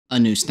A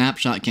new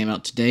snapshot came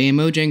out today and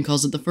Mojang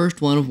calls it the first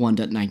one of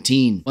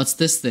 1.19. What's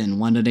this then,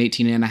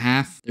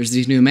 1.18.5? There's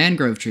these new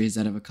mangrove trees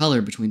that have a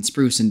color between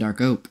spruce and dark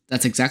oak.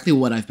 That's exactly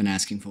what I've been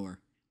asking for.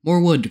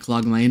 More wood to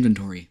clog my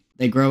inventory.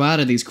 They grow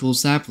out of these cool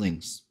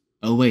saplings.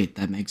 Oh wait,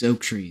 that makes oak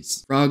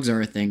trees. Frogs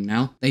are a thing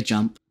now. They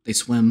jump, they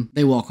swim,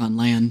 they walk on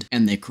land,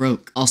 and they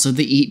croak. Also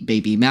they eat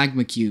baby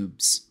magma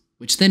cubes,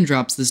 which then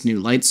drops this new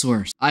light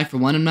source. I for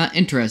one am not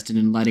interested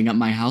in lighting up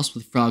my house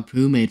with frog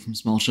poo made from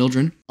small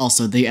children.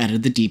 Also they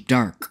added the deep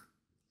dark.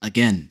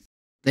 Again.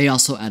 They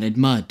also added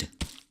mud,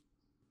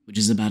 which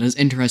is about as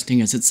interesting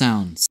as it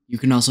sounds. You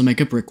can also make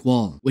a brick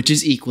wall, which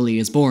is equally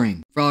as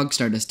boring. Frogs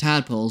start as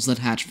tadpoles that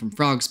hatch from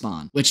frog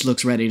spawn, which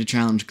looks ready to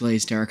challenge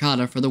glazed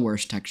terracotta for the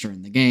worst texture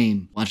in the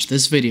game. Watch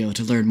this video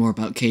to learn more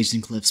about Caves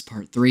and Cliffs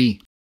Part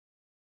 3.